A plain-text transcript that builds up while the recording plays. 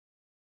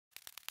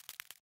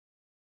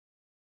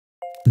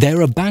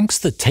There are banks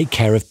that take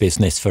care of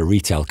business for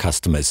retail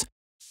customers,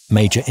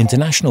 major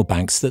international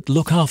banks that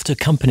look after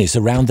companies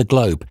around the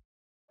globe,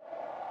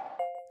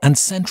 and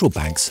central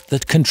banks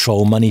that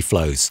control money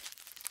flows.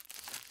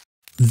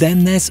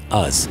 Then there's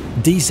us,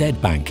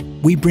 DZ Bank.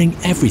 We bring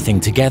everything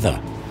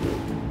together.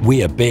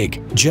 We are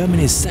big,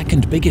 Germany's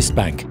second biggest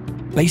bank,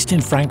 based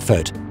in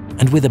Frankfurt,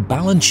 and with a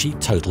balance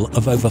sheet total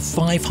of over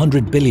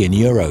 500 billion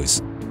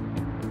euros.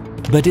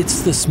 But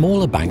it's the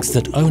smaller banks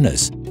that own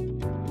us.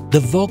 The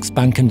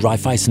Volksbank and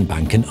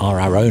Raiffeisenbanken are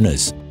our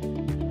owners.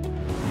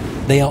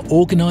 They are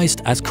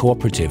organized as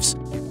cooperatives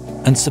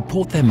and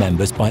support their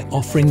members by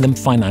offering them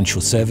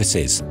financial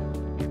services.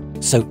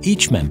 So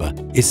each member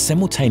is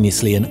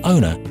simultaneously an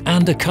owner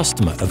and a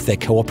customer of their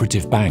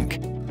cooperative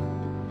bank.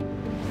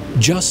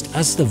 Just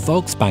as the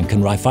Volksbank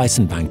and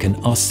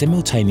Raiffeisenbanken are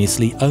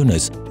simultaneously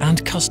owners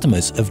and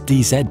customers of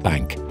DZ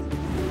Bank.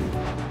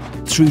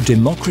 Through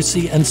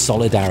democracy and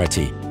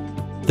solidarity,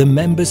 the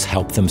members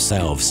help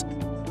themselves.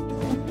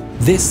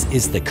 This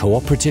is the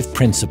cooperative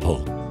principle.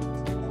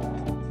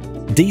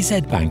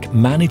 DZ Bank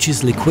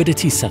manages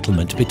liquidity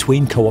settlement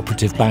between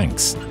cooperative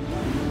banks.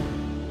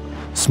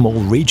 Small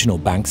regional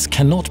banks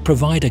cannot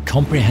provide a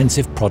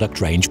comprehensive product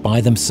range by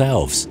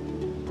themselves.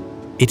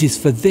 It is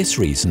for this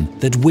reason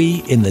that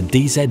we in the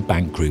DZ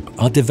Bank Group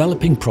are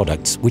developing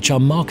products which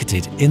are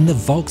marketed in the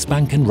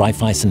Volksbank and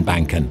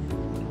Raiffeisenbanken.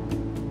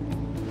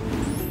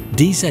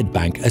 DZ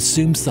Bank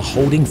assumes the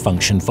holding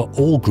function for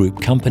all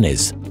group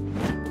companies.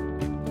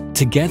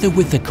 Together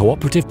with the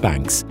cooperative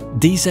banks,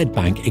 DZ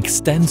Bank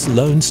extends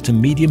loans to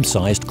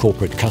medium-sized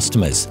corporate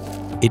customers.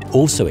 It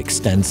also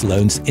extends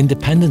loans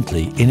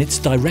independently in its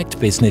direct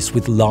business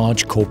with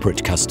large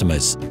corporate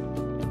customers.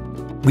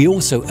 We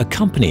also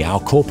accompany our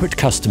corporate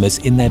customers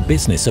in their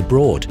business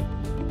abroad.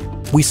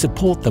 We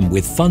support them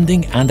with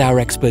funding and our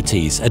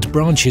expertise at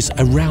branches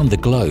around the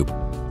globe.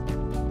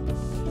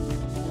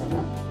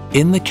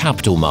 In the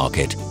capital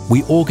market,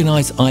 we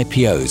organize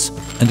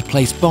IPOs and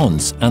place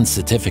bonds and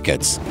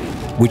certificates,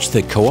 which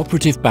the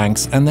cooperative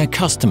banks and their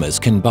customers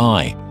can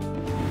buy.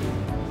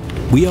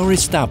 We are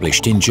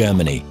established in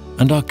Germany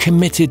and are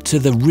committed to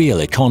the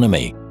real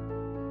economy,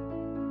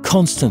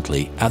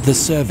 constantly at the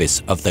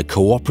service of the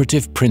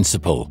cooperative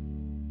principle.